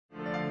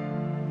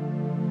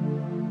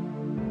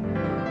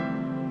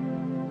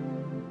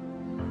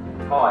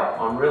Hi,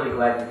 I'm really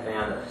glad you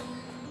found us.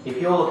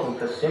 If you're looking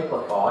for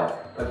simplified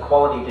but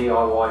quality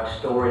DIY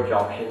storage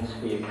options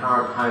for your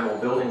current home or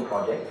building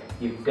project,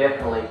 you've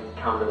definitely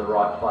come to the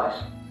right place.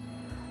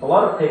 A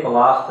lot of people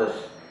asked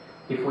us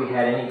if we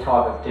had any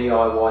type of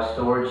DIY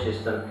storage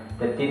system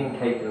that didn't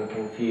keep them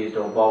confused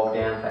or bogged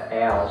down for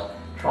hours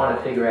trying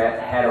to figure out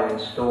how to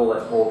install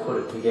it or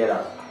put it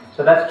together.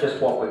 So that's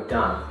just what we've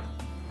done.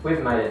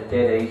 We've made it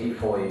dead easy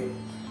for you.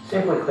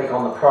 Simply click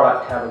on the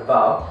product tab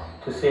above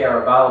to see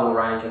our available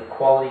range of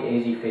quality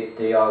easy fit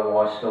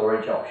DIY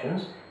storage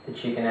options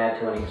that you can add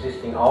to an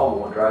existing old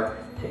wardrobe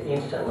to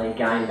instantly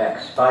gain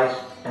back space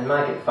and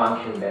make it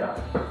function better.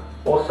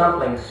 Or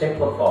something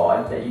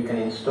simplified that you can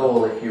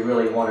install if you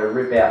really want to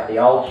rip out the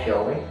old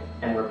shelving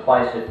and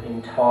replace it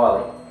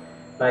entirely.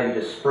 Maybe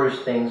to spruce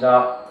things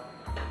up,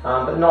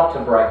 but not to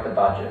break the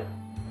budget.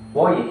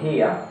 While you're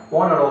here,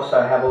 why not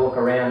also have a look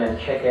around and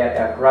check out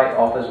our great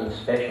offers and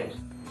specials?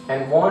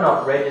 And why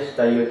not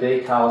register your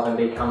details and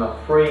become a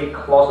free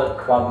Closet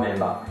Club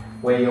member,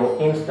 where you'll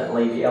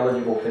instantly be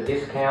eligible for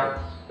discount,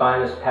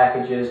 bonus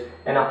packages,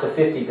 and up to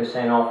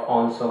 50% off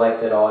on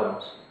selected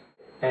items.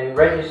 And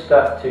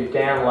register to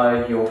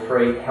download your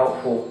free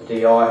helpful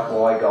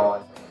DIY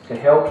guide to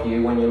help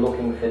you when you're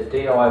looking for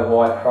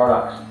DIY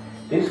products.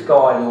 This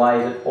guide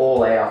lays it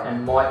all out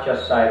and might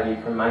just save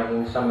you from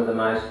making some of the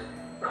most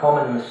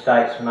common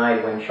mistakes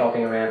made when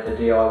shopping around for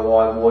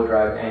DIY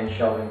wardrobe and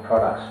shelving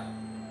products.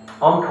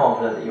 I'm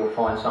confident that you'll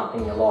find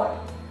something you like.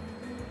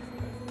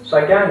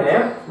 So go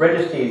now,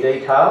 register your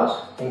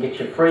details and get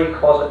your free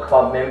Closet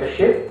Club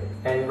membership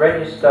and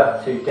register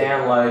to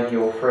download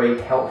your free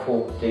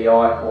helpful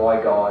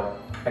DIY guide.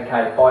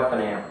 Okay, bye for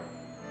now.